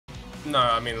No,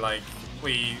 I mean like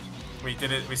we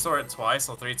did it. We saw it twice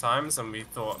or 3 times, and we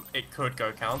thought it could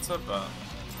go counter, but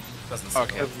doesn't seem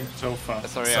Okay. like it. So far.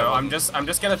 Sorry, So I'm just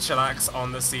gonna chillax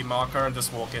on the C marker and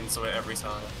just walk into it every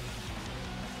time.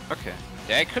 Okay.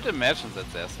 Yeah, I could imagine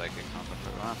that there's like a counter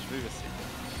for we will see.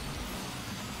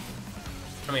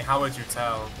 I mean, how would you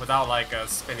tell? Without like a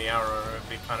spinny arrow, it'd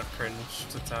be kind of cringe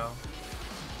to tell.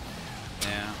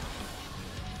 Yeah.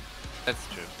 That's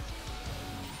true.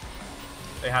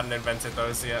 They hadn't invented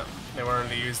those yet. They were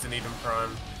only used in Even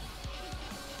Prime.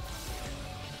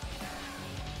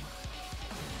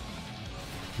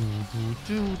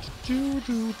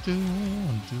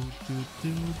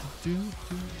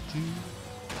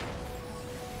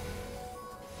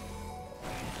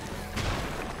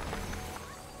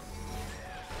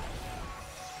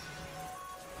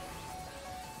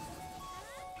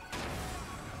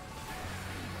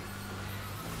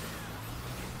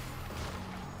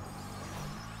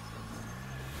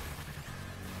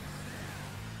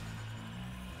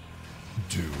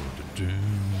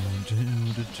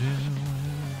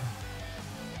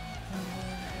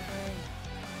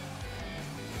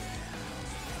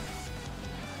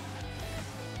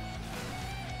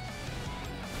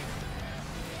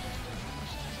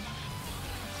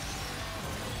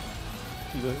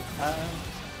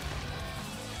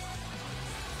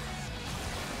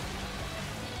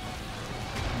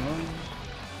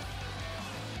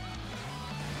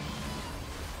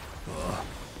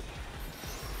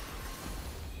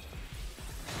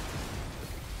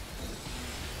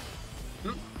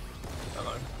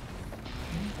 Hello.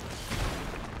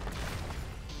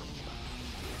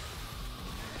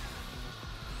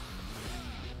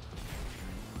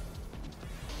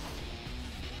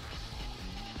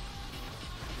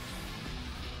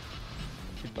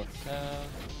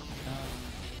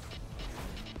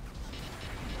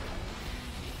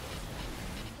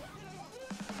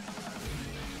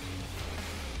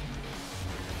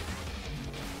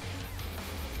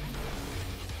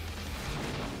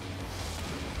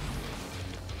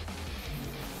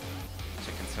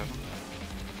 Chicken 7.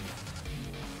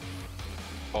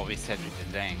 Oh, we said we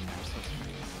did Dank. I'm so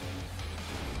sorry.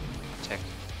 Check.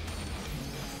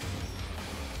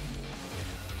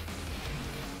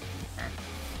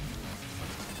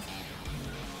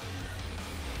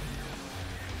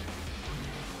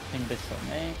 think this one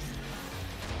next.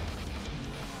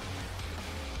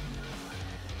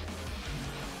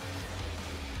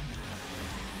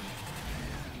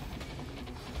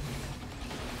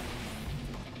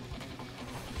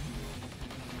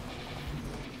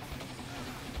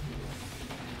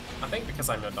 I think because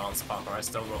I'm your dance partner, I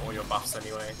still got all your buffs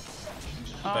anyway.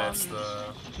 But it's the...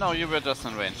 No, you were just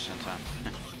in range in time.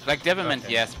 Like Devilment,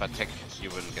 Okay. yes, but tech you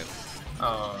wouldn't get.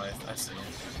 Oh, I see.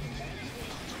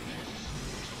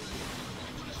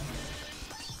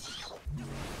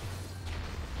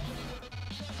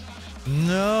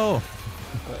 No!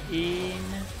 Go in.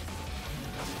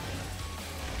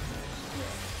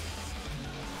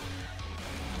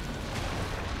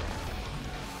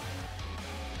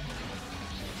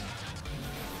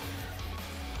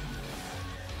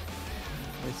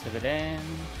 Receive it in.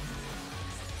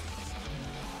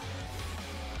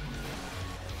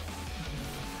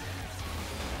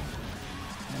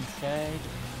 Inside.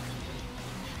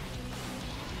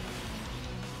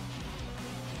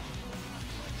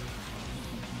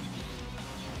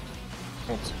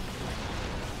 Oops.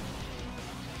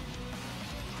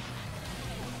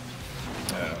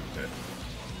 Okay.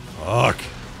 Fuck!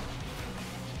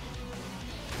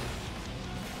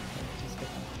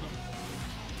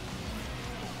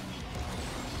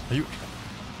 Are you...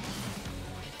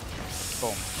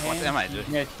 Boom. What am I doing?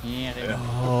 Not here.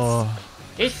 Oh...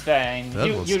 It's fine. That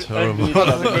you was you terrible. undo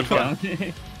That was a the good one.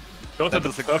 down. Go to That the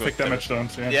is a perfect good damage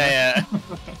downs, yeah. Yeah,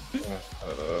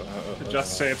 It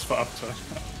just saves for uptime.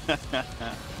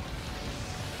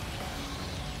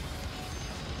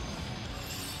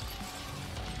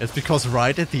 It's because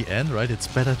right at the end, right, it's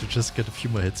better to just get a few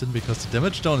more hits in because the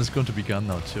damage down is going to be gone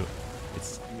now too.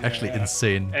 It's actually Yeah.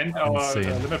 insane. And our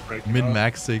insane. limit break.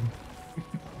 Min-maxing.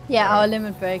 Yeah, our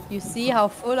limit break. You see how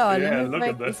full our Yeah, limit look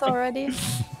at break that. is already?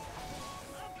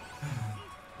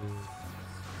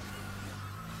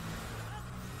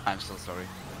 I'm so sorry.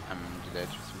 I'm delayed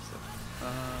with reset.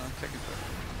 Second turn.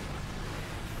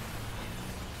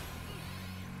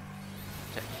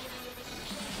 Check.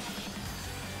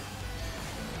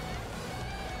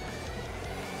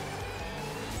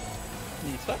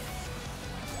 Lisa?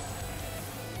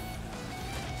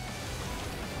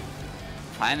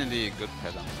 Finally a good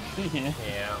pattern. Yeah.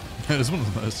 Yeah. This one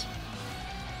was nice.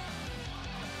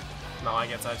 Now I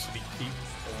get to actually keep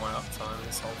all my uptime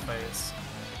this whole phase.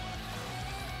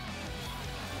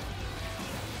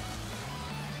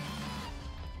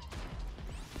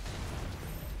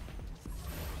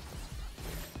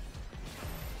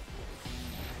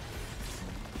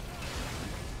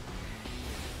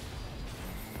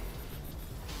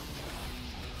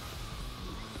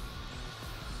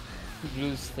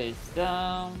 Blue stays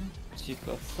down.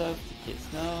 Support south, tickets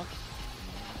north.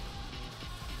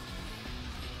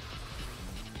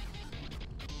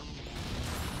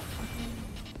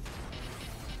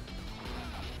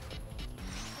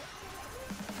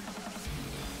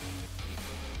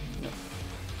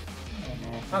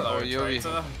 Hello, Oh, Yuri.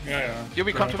 traitor. Yeah.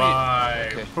 Yuri, come to me. Bye.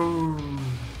 Okay. Boom.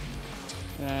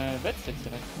 That's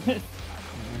excellent.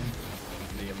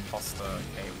 The imposter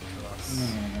came to us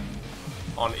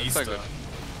No. on Easter. good.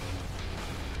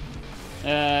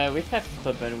 We have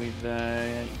trouble with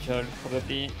Joel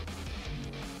probably.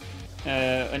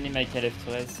 Only Michael left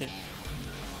to us.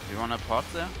 You wanna pause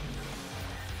there?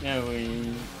 Yeah,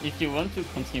 if you want to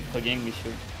continue progging, we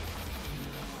should.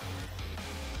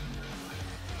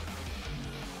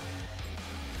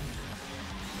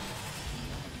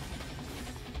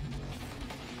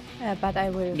 But I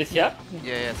will. Lucia?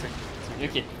 Yeah, thank you.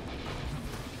 Okay.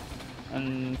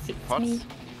 And six. Pots? Me.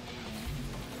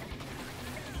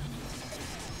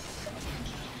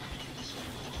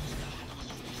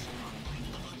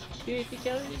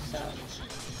 Critical result.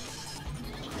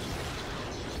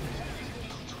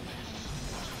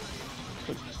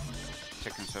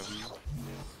 Checking 7.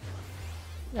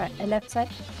 Right, left side.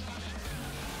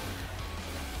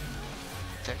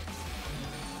 Check.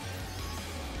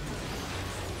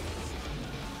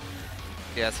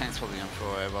 Yeah, thanks for the info.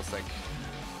 I was like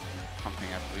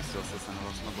pumping up resources and I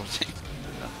was not watching.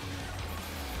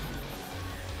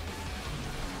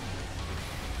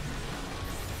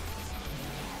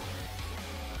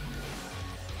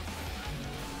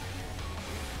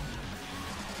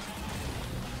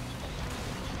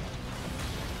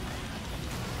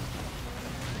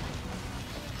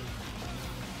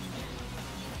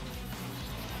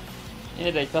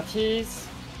 Yeah, they parties.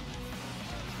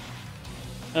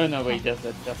 Oh no, wait, there's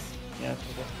that first. Yeah, I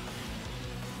forgot.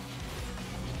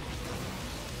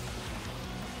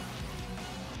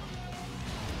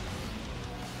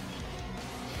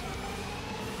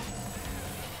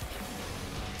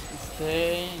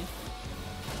 Stay.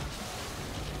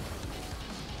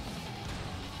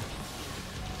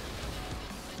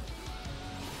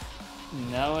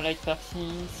 Now I like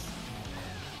parties.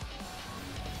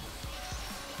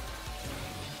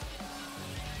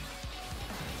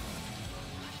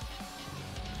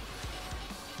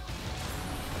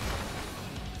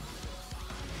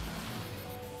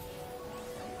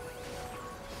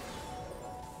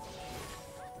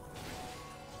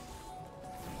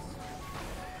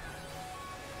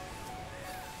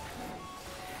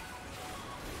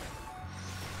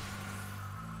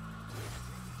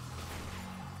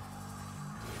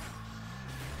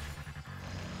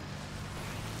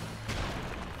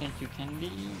 Think you can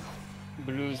leave.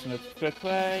 Blues not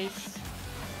clockwise.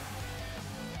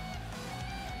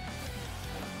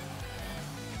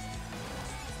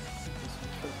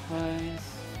 Clockwise.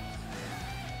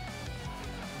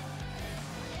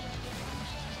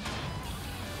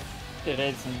 The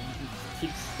reds and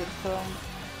tips platform.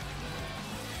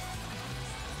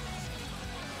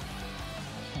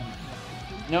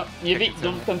 No, Yubi,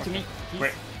 don't come to me. Please.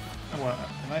 Wait. What?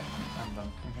 Am I? I'm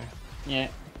done. Okay. Yeah,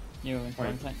 you went Wait.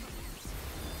 one time.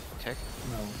 Check.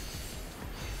 No.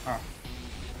 Ah.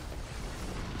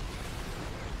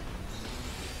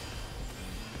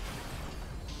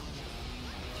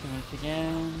 Two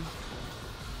again.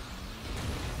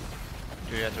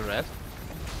 Do you have the red?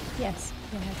 Yes.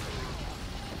 Go ahead.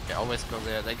 I always go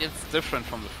there. Like it's different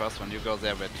from the first one. You go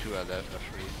there where 2 are left or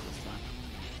 3 this time.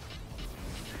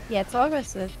 Yeah, it's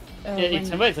always a. Yeah,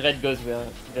 it's always red goes where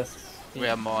there's.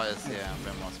 Where more is, yeah,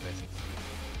 where more space.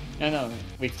 No,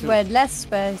 with two. Where less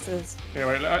spaces. Yeah,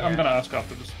 wait, I'm gonna ask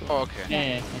after this. Oh, okay.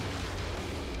 Yeah.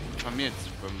 For me it's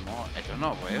where more, I don't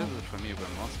know, where is it for me where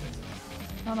more space?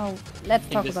 No, no. Let's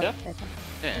In talk this about stuff? it later.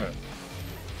 Yeah. Right.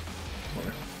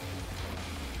 Sorry.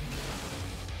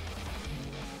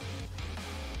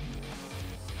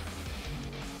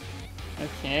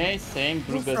 Okay, same.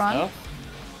 Blue Blue goes front. north.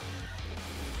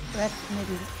 Red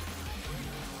middle.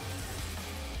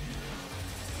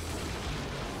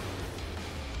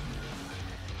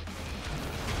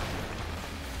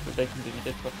 Go back in the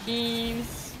middle for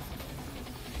teams.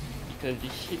 Because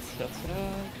this shit's first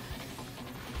log.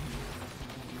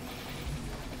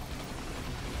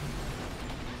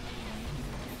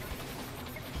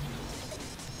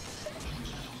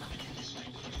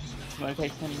 Small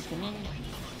Titan incoming.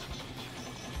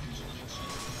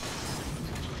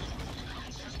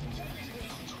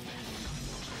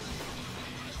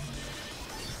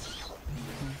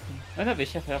 Oh no, we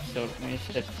should have so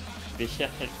we should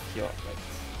help your right.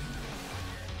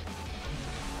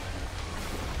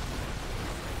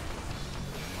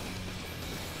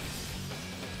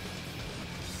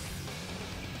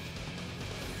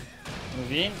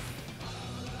 Win.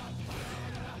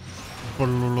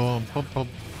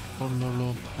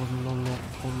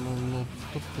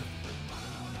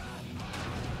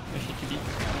 Where should you be?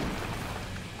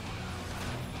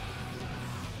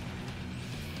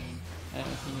 I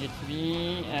think it to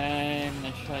be. I'm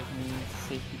not sure I can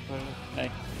save people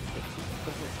like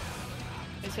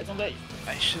It's attendez.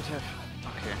 I should have.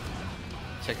 Okay.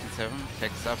 Check in 7.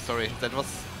 Text up. Sorry, that was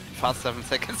fast 7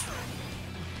 seconds.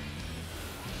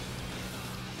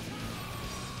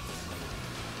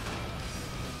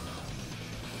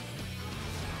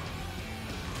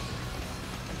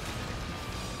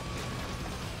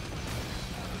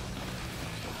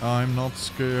 I'm not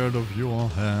scared of your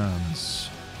hands.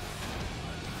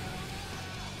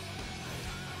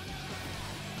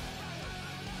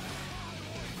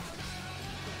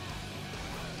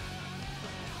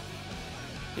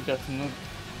 You got to move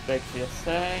back to your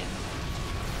side.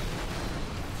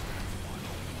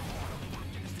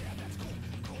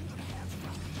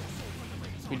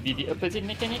 Would be the opposite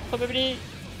mechanic probably.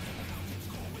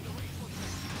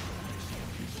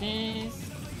 This.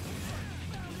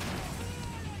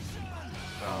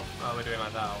 Oh, we're doing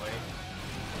like that, are we?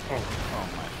 Oh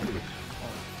my.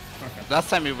 Okay. Last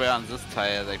time we were on this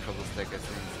tire, like for the stack, I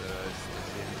think.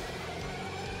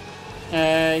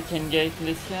 Can get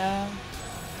Alicia.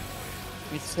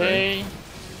 We stay.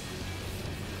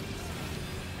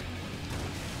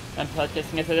 I'm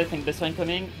broadcasting as I think this one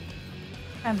coming.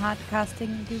 I'm hard casting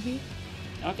DB.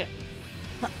 Okay.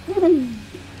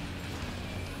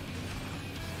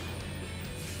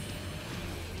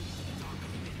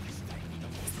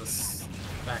 This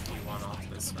backy one off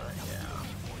this, right? Yeah.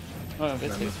 Oh,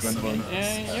 this Then is. this one.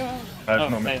 Yeah. I have Oh,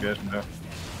 no fine. mitigation there.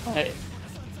 Hey,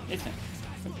 it's fine.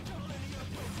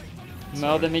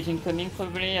 More damage incoming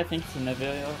probably, I think it's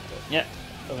another... Yeah,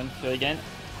 Overture again.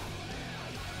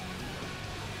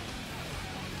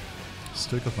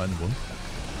 Still got meine Wund.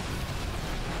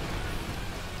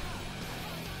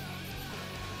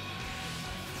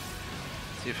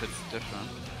 See if it's different.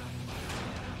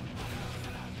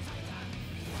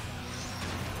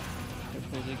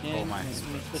 Again. Oh my.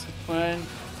 One.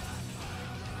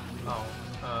 Oh,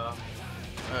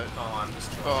 oh, I'm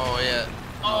just. Oh yeah.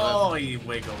 Oh, he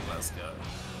wiggled. Let's go.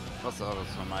 What's the other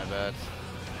one? My bad.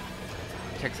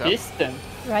 Text up. Distant.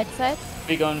 Right side.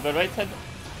 We go on the right side.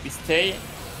 We stay.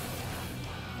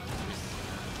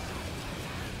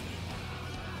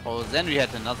 Oh, then we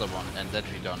had another one, and that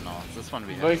we don't know. This one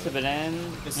we have. Voice of the land.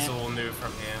 This is all new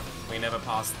from here. We never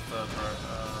passed the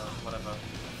whatever.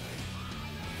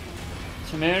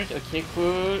 Tumult, okay,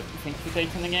 cool. Thank you,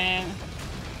 Titan again.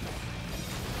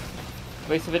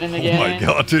 Voice of the land again. Oh my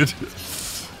god, dude.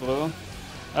 Bro.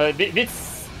 This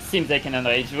seems like an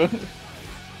enrage, bro.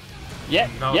 Yeah,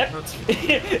 No, yep. not- Kill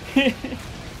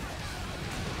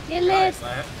it. Guys,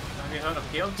 have you heard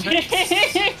of Heal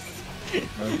Checks?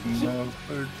 There's no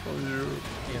food for you.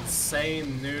 The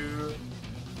insane new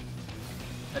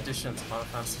addition to Final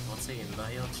Fantasy 14, the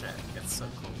Heal Check. It's so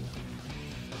cool.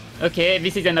 Okay,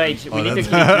 this is enrage. We need to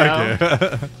keep that's now.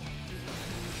 okay.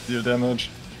 Deal damage.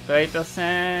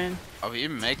 5%. Are we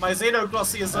even making? My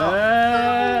Xenoglossy is up!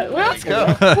 Let's go.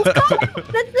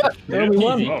 Yeah, we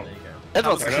won. Easy. Oh. That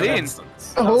was That clean.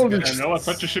 instance. Holy I know it's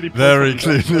such a shitty Very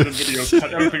person clean. that uploaded Video.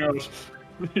 Cut everything out.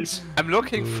 Please. I'm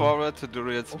looking forward to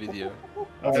Dureal's video.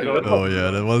 Oh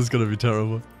yeah, that was gonna be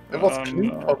terrible. It was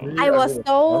clean for me. I was mean,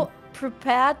 so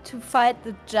prepared to fight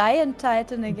the giant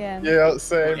titan again. Yeah,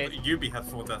 same. Yubi had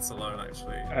 4 deaths alone,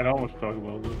 actually. I know what's talking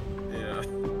about. Yeah.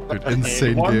 Dude,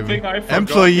 insane One game. thing I forgot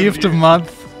Employee in of the the-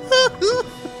 month.